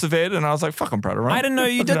you persevered, and I was like, "Fuck, I'm proud of Ron." I didn't know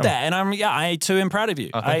you did that, and I too am proud of you.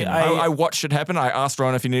 I watched it happen. I asked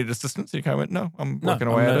Ron if he needed assistance. He kind of went, "No, I'm working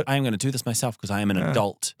away at it." I'm going to do this myself because I am an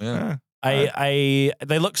adult. Yeah.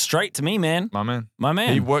 They look straight to me, man. My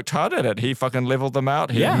man. He worked hard at it. He fucking leveled them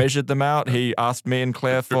out. He measured them out. He asked me and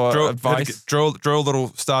Claire for advice. Drill little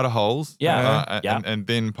starter holes. Yeah. And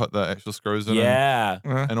then put the actual screws in. Yeah.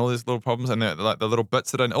 And all these little problems and like the little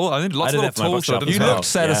bits that I need lots of little tools. You looked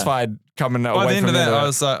satisfied coming away from By the end of that, I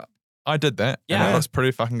was like, I did that. Yeah. And that was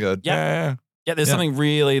pretty fucking good. Yeah. There's something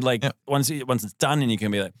really like once it's done and you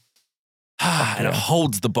can be like, and it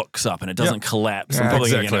holds the books up and it doesn't collapse. I'm probably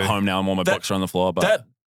going to get home now and all my books are on the floor. But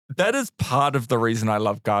that is part of the reason I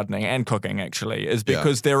love gardening and cooking, actually, is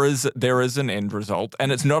because there is an end result,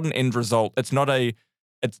 and it's not an end result. It's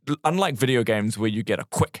unlike video games where you get a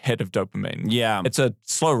quick hit of dopamine. Yeah, it's a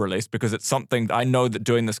slow release because it's something I know that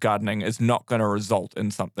doing this gardening is not going to result in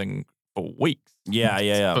something for weeks.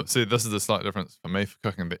 Yeah. But see, this is the slight difference for me for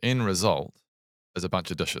cooking. The end result is a bunch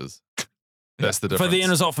of dishes. That's the difference. For the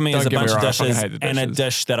end result for me is a bunch of dishes and a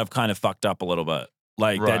dish that I've kind of fucked up a little bit.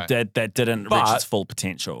 Like that didn't reach its full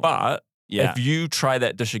potential. But if you try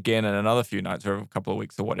that dish again in another few nights or a couple of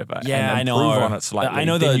weeks or whatever, and improve on it slightly,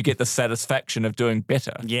 then you get the satisfaction of doing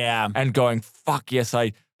better. Yeah. And going, fuck yes,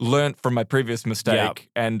 I learned from my previous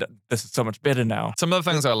mistake and this is so much better now. Some of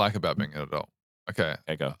the things I like about being an adult. Okay.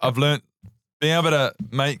 There you go. I've learned being able to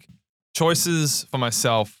make choices for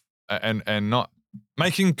myself and not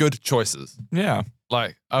making good choices. Yeah.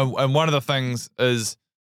 Like, and one of the things is,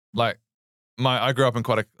 like, I grew up in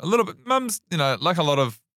quite a little bit, mum's, you know, like a lot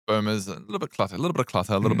of boomers, a little bit of clutter, a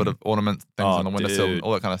little bit of ornament things on the windowsill,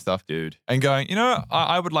 all that kind of stuff. Dude. And going, you know,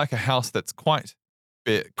 I would like a house that's quite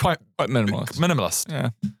minimalist. Yeah.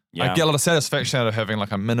 I get a lot of satisfaction out of having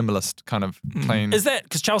like a minimalist kind of clean. Is that,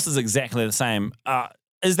 because Chelsea's exactly the same,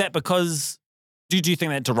 is that because, do you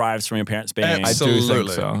think that derives from your parents being? Absolutely. I do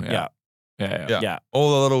think so, Yeah. Yeah.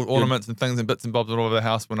 All the little ornaments and things and bits and bobs all over the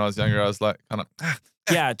house when I was younger, I was like, kind of.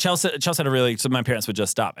 Yeah, Chelsea had a really. So my parents were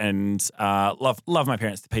just up, and love my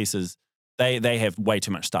parents to pieces. They have way too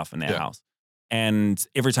much stuff in their house, and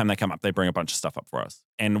every time they come up, they bring a bunch of stuff up for us,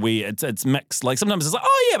 and it's mixed. Like sometimes it's like,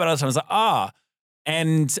 oh yeah, but other times it's like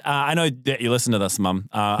And I know that you listen to this, Mum.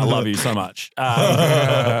 I love you so much.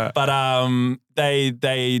 But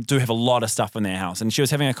they do have a lot of stuff in their house, and she was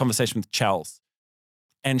having a conversation with Chelsea.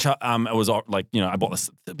 And it was like, you know, I bought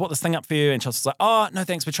this thing up for you, and Chelsea was like, "Oh no,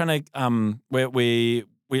 thanks. We're trying to we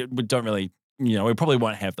don't really, you know, we probably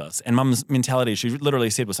won't have this." And Mum's mentality, she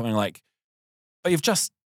literally said, was something like, "But you've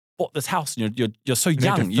just bought this house and you're so need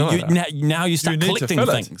young. to fill it Now you start collecting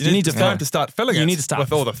things. You need to time to start filling it. You need to start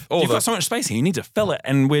with all the. You've got so much space here. You need to fill it,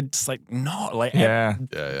 and we're just like, no, like, Yeah.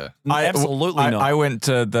 absolutely not. I went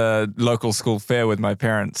to the local school fair with my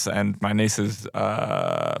parents and my nieces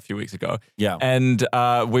a few weeks ago. Yeah. And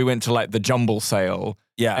we went to like the jumble sale.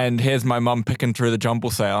 Yeah. And here's my mum picking through the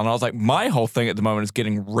jumble sale. And I was like, my whole thing at the moment is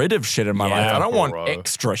getting rid of shit in my life. I don't want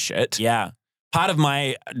extra shit. Yeah. Part of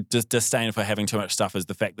my disdain for having too much stuff is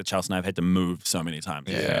the fact that Chelsea and I have had to move so many times.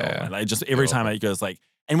 Yeah. Like just every time it goes like,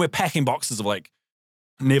 and we're packing boxes of like,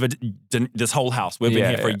 this whole house. We've been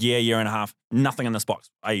here for a year and a half. Nothing in this box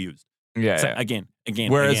I used. Yeah. So again.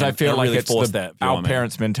 Whereas I feel like really it's our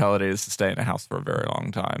parents' mentality is to stay in a house for a very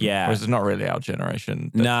long time. Yeah. Whereas it's not really our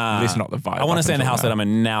generation. Nah. At least not the vibe. I want to stay in the house that I'm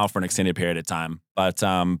in now for an extended period of time. But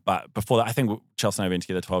before that, I think Chelsea and I have been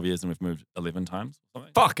together 12 years and we've moved 11 times.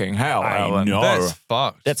 Fucking hell, Alan. know. That's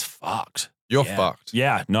fucked. That's fucked. You're fucked.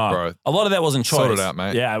 Yeah, no. Bro. A lot of that wasn't choice. Sort it out,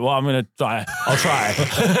 mate. Yeah, well, I'm going to try. I'll try.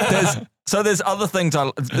 there's other things,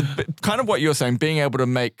 kind of what you're saying, being able to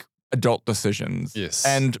make adult decisions. Yes.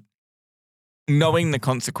 And knowing the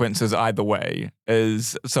consequences either way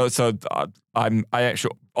is I'm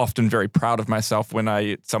actually often very proud of myself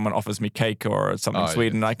when someone offers me cake or something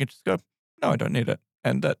sweet and I can just go, no, I don't need it.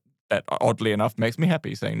 And that oddly enough makes me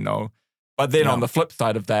happy saying no. But then on the flip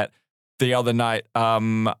side of that, the other night, you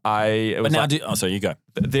go.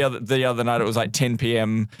 The other night it was like 10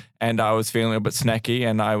 p.m. and I was feeling a bit snacky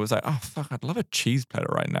and I was like, oh fuck, I'd love a cheese platter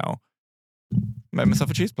right now. Made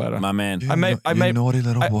myself a cheese platter. My man. I made naughty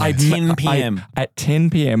little boy. At 10 p.m. At 10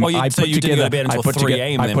 p.m. You didn't go to bed until 3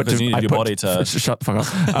 a.m. then because you needed your body to... Shut the fuck up.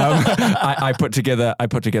 I put together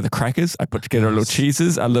crackers. I put together little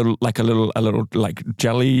cheeses, a little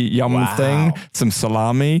jelly yum thing, some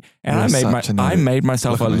salami, and I made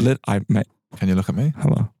myself a little... Can you look at me?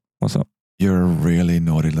 Hello. What's up? You're a really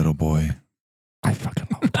naughty little boy. I fucking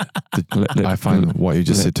love it. I find what you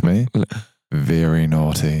just said to me very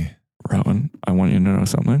naughty. Rowan, I want you to know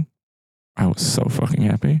something. I was so fucking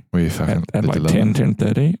happy. Were you fucking at like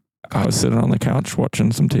 10:30? I was sitting on the couch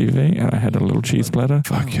watching some TV and I had a little cheese platter.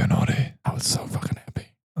 Fuck, you're naughty. I was so fucking happy.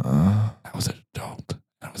 I was an adult.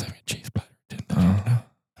 I was having a cheese platter at 10:30.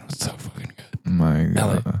 It was so fucking good. My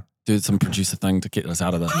God. Ellie, do some producer thing to get us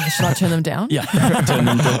out of that. Yeah, should I turn them down? Yeah. Turn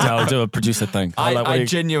them down. Do a producer thing. I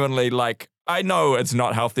genuinely I know it's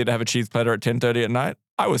not healthy to have a cheese platter at 10:30 at night.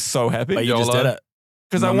 I was so happy. But you just did it.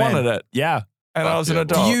 Because I wanted it. Yeah. And I was an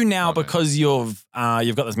adult. Do you now, because you've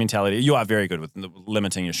got this mentality, you are very good with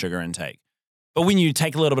limiting your sugar intake. But when you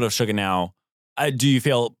take a little bit of sugar now, do you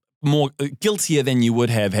feel more guiltier than you would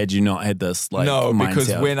have had you not had this No, because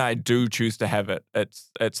mindset? when I do choose to have it,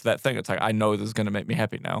 it's that thing. It's like, I know this is going to make me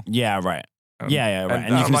happy now. Yeah, right. Right.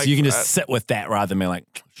 And you can just sit with that rather than be like,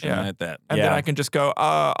 I had that. And then I can just go,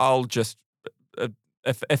 I'll just,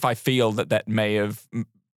 if I feel that may have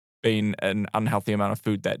been an unhealthy amount of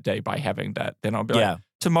food that day by having that, then I'll be like,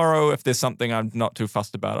 tomorrow, if there's something I'm not too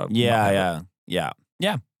fussed about, Yeah.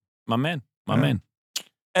 My man.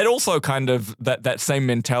 It also kind of, that same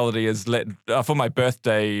mentality is for my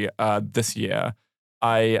birthday this year,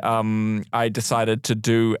 I decided to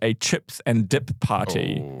do a chips and dip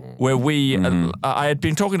party where I had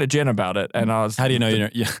been talking to Jen about it and I was... How do you know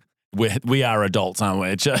we are adults, aren't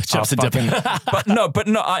we? Chips and dipping. but no.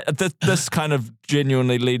 This kind of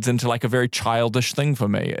genuinely leads into like a very childish thing for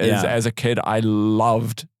me. As a kid, I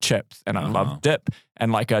loved chips and I loved dip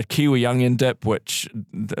and like a kiwi onion dip, which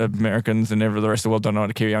Americans and the rest of the world don't know what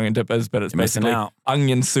a kiwi onion dip is, but it's basically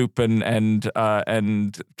onion soup and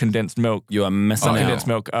condensed milk. You are missing out. Condensed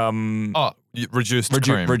milk. Reduced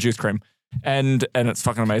cream. Reduced cream, and it's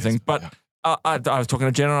fucking amazing. But I was talking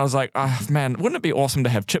to Jen and I was like, man, wouldn't it be awesome to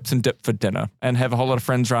have chips and dip for dinner and have a whole lot of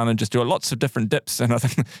friends around and just do lots of different dips? And I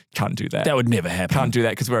think, can't do that. That would never happen. Can't do that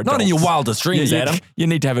because we're adults. Not in your wildest dreams, Adam. You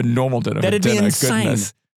need to have a normal dinner. That'd be insane.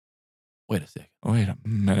 Goodness. Wait a second. Wait a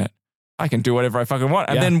minute. I can do whatever I fucking want.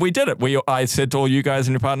 And then we did it. I said to all you guys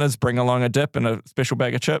and your partners, bring along a dip and a special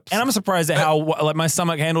bag of chips. And I'm surprised at how my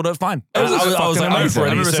stomach handled it fine. I was like, amazing.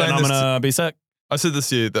 I'm going to be sick. I said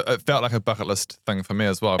this year that it felt like a bucket list thing for me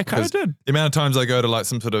as well. It kind of did. The amount of times I go to like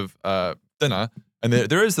some sort of dinner and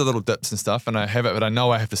there is the little dips and stuff and I have it, but I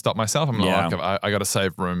know I have to stop myself. I'm like, I got to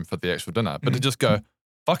save room for the actual dinner. But to just go,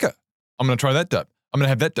 fuck it, I'm going to try that dip. I'm going to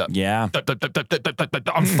have that dip. Yeah. Dip.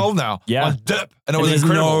 I'm full now. Yeah. One dip. And it was there's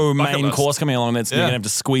incredible. no main course coming along that's you're going to have to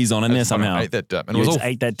squeeze on in there somehow. I ate that dip. And you it was just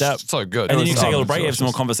ate that dip. So good. And then you take a little break, have some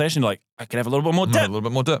more conversation. Like, I can have a little bit more dip. A little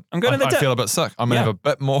bit more dip. I'm going to the dip. I feel a bit sick. I'm going to have a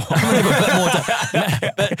bit more. Dip.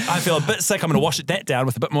 I feel a bit sick. I'm going to wash that down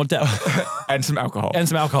with a bit more dip. And some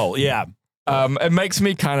alcohol. Yeah. It makes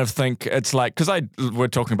me kind of think it's like, because we're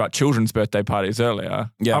talking about children's birthday parties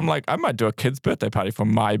earlier. Yeah. I'm like, I might do a kid's birthday party for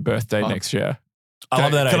my birthday next year. I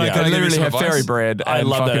love that idea. Can I literally have fairy bread and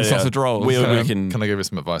fucking sausage rolls? Can I give you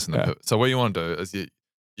some advice on that? So what you want to do is you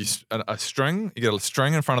get a string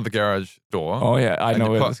in front of the garage door. Oh yeah, I know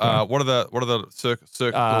where it's going. What are the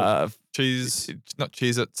circle cheese? Not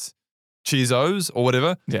Cheez-Its. Cheezos or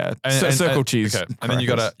whatever. Yeah, circle cheese. Okay. And then you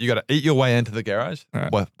gotta eat your way into the garage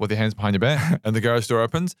with your hands behind your back, and the garage door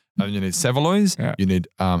opens, and then you need Savoys. Yeah. You need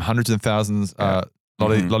hundreds and thousands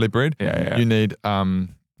lolly bread. Yeah. You need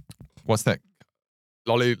what's that?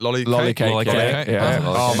 Lolly cake. Yeah.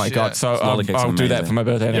 Oh my god! So I'll do that for my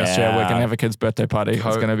birthday next year. We're gonna have a kid's birthday party. It's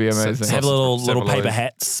gonna be amazing. Have little paper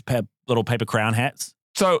hats, little paper crown hats.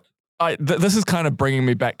 So. This is kind of bringing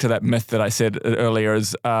me back to that myth that I said earlier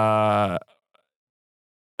is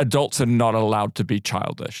adults are not allowed to be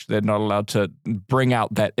childish. They're not allowed to bring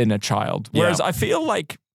out that inner child. Whereas I feel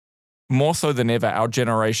like more so than ever, our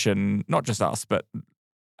generation, not just us, but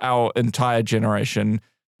our entire generation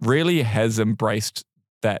really has embraced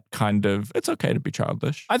that kind of, it's okay to be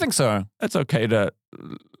childish. I think so. It's okay to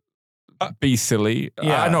be silly.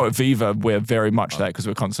 I know at Viva we're very much that because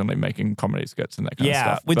we're constantly making comedy skits and that kind of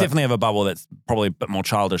stuff. Yeah, we definitely have a bubble that's probably a bit more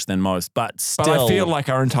childish than most, but still. But I feel like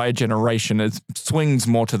our entire generation swings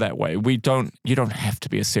more to that way. You don't have to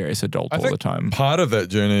be a serious adult all the time. Part of that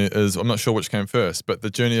journey is, I'm not sure which came first, but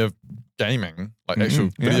the journey of gaming, like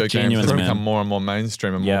actual video games, has become more and more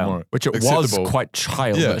mainstream and more and more which it acceptable. was quite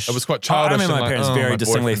childish. Yeah, it was quite childish. I remember my parents very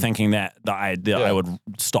distinctly thinking that I would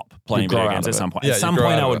stop playing video games at some point. At some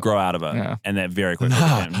point I would grow out of it. Yeah. And that very quickly.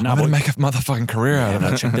 I'm going to make a motherfucking career out of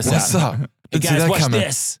it. Check this What's out. up? You guys watch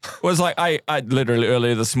this. It was like I literally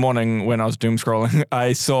earlier this morning when I was doom scrolling,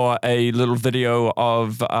 I saw a little video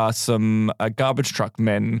of some garbage truck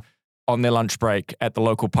men on their lunch break at the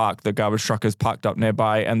local park. The garbage truck is parked up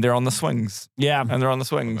nearby and they're on the swings. Yeah. And they're on the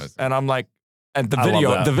swings. Amazing. And I'm like, and the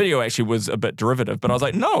video actually was a bit derivative, but I was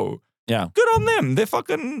like, no. Yeah. Good on them. They're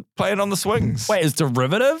fucking playing on the swings. Wait, is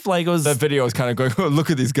derivative? Like it was the video was kind of going, oh, look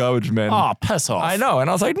at these garbage men. Oh, piss off. I know. And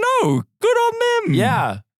I was like, no, good on them.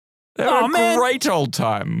 Yeah. They had a great old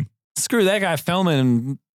time. Screw that guy filming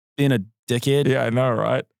and being a dickhead. Yeah, I know,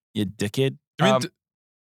 right? You dickhead. Do you mean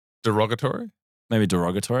derogatory? Maybe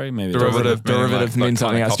derogatory. Maybe derivative means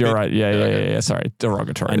something else. You're right. Yeah. Sorry,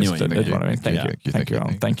 derogatory. I knew it. Is what I mean. Thank you,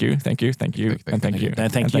 Alan. Thank you, and thank you. Thank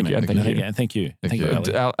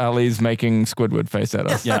you. Ali's making Squidward face at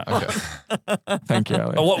us. Yeah. Okay. Thank you,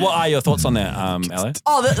 Ali. What are your thoughts on that, Ali?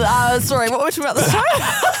 Oh, sorry. What were we talking about this time?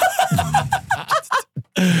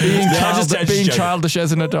 Being childish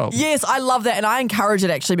as an adult. Yes, I love that, and I encourage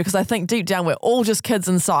it actually because I think deep down we're all just kids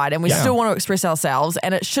inside, and we still want to express ourselves,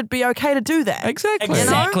 and it should be okay to do that. Exactly.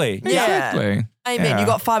 Exactly. You know? Exactly. Amen. You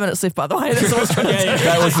got 5 minutes left, by the way. That's what I was trying to do.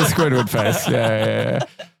 That was the Squidward face. Yeah.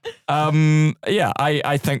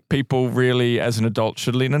 I think people really, as an adult,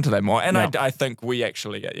 should lean into that more, and I think we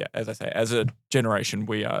actually, as I say, as a generation,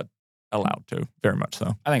 we are allowed to, very much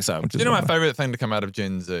so. I think so. You know, my favorite thing to come out of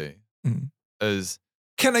Gen Z is,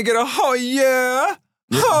 can I get a oh yeah?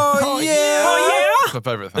 Oh yeah! That's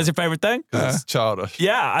my favorite thing. That's your favorite thing? It's childish.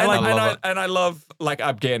 Yeah, I love, like,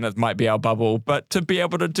 again, it might be our bubble, but to be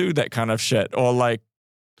able to do that kind of shit, or like,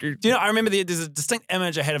 do you know, I remember there's a distinct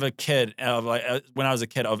image I had of a kid, of like when I was a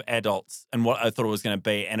kid, of adults and what I thought it was going to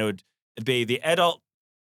be, and it'd be the adult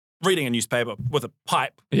reading a newspaper with a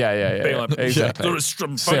pipe. Yeah. Being like, exactly.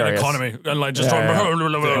 Fucking economy, and like just Oh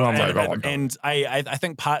my God. And I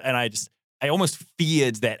think I almost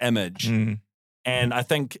feared that image, and I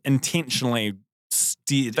think intentionally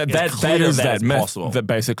steered that is that myth possible. that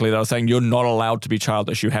basically they were saying you're not allowed to be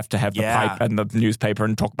childish. You have to have the pipe and the newspaper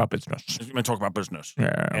and talk about business. You're going to talk about business.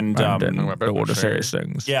 Yeah, and all the serious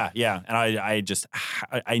things. Yeah, and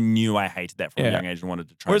I knew I hated that from a young age and wanted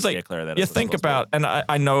to try and steer clear of that. You think about, and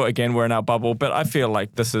I know again we're in our bubble, but I feel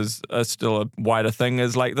like this is still a wider thing.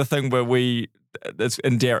 Is like the thing where it's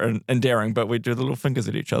endearing, but we do the little fingers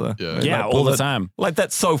at each other. Yeah, all the time. Like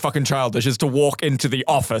that's so fucking childish. Is to walk into the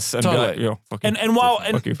office and be like, yo, fucking, and while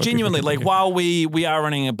genuinely, like while we are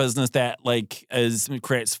running a business that like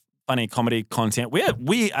creates funny comedy content,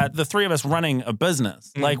 we are the three of us running a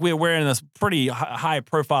business. Like we're in this pretty high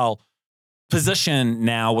profile position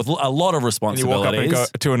now with a lot of responsibilities. And you walk up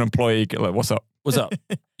and go to an employee, get like, what's up? What's up?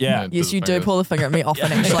 Yeah. Yes, you do pull the finger at me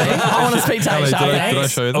often, actually. I want to speak to HR. Did I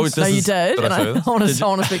show you this? No, you did. Did I show you this? I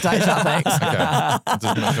want to speak to HR, thanks. Okay. I'm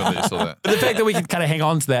just not sure that you saw that. But the fact that we can kind of hang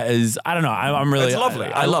on to that is, I don't know, I'm really... It's lovely.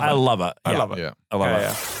 I love it. I love it. Yeah. I love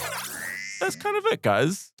it. that's kind of it,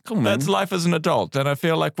 guys. Cool, man. That's life as an adult, and I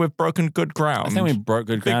feel like we've broken good ground. I think we broke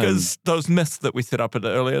good ground. Because those myths that we set up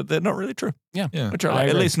earlier, they're not really true. Yeah. Which are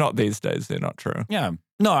at least not these days, they're not true. Yeah.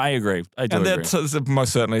 No, I agree. I do agree. And there's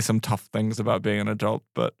most certainly some tough things about being an adult,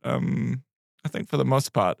 but I think for the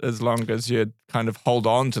most part, as long as you kind of hold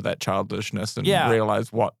on to that childishness and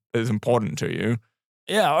realize what is important to you.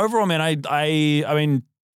 Yeah, overall, man, I mean,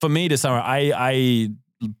 for me to summarize, I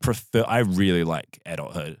really like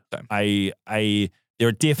adulthood. There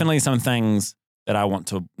are definitely some things that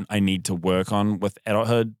I need to work on with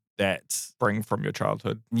adulthood that bring from your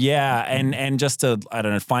childhood. Yeah, and just to, I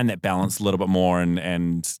don't know, find that balance a little bit more and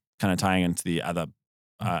kind of tying into the other,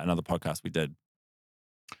 another podcast we did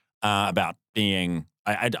about being,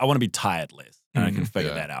 I want to be tired less and I can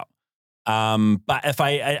figure that out. But if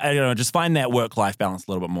I don't know, just find that work-life balance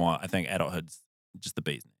a little bit more, I think adulthood's just the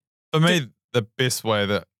beast. For me, the best way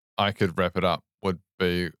that I could wrap it up would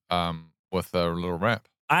be with a little rap.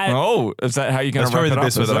 Is that how you're going to wrap it up? That's probably the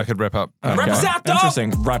best way that I could wrap up. Okay. Wrap us out, dog!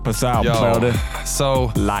 Interesting. Wrap us out, buddy.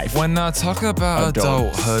 So, life. When I talk about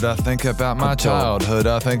adulthood, I think about my childhood.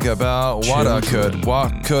 I think about what I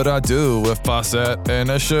do if I sat in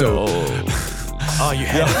a shoe. Oh, you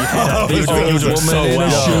had it. You were doing so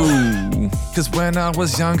well. Because when I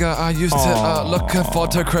was younger, I used to look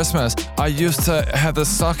forward to Christmas. I used to have the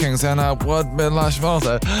stockings and I would be like,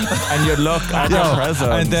 and you'd look at the presents.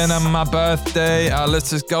 And then on my birthday, let's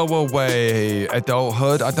just go away.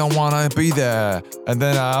 Adulthood, I don't want to be there. And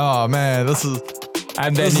then, oh man, this is...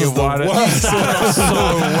 And then you wanted I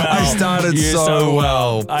started so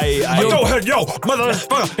well. Go ahead, yo,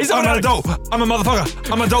 motherfucker. He's an adult. I'm a motherfucker.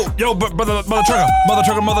 I'm an adult. Yo, mother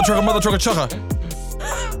trucker.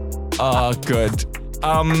 Oh, good.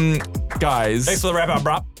 Guys. Thanks for the wrap up,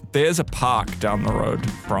 bro. There's a park down the road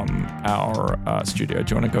from our studio.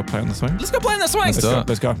 Do you want to go play on the swing? Let's go play on the swing.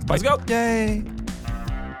 Let's go. Let's go. Yay.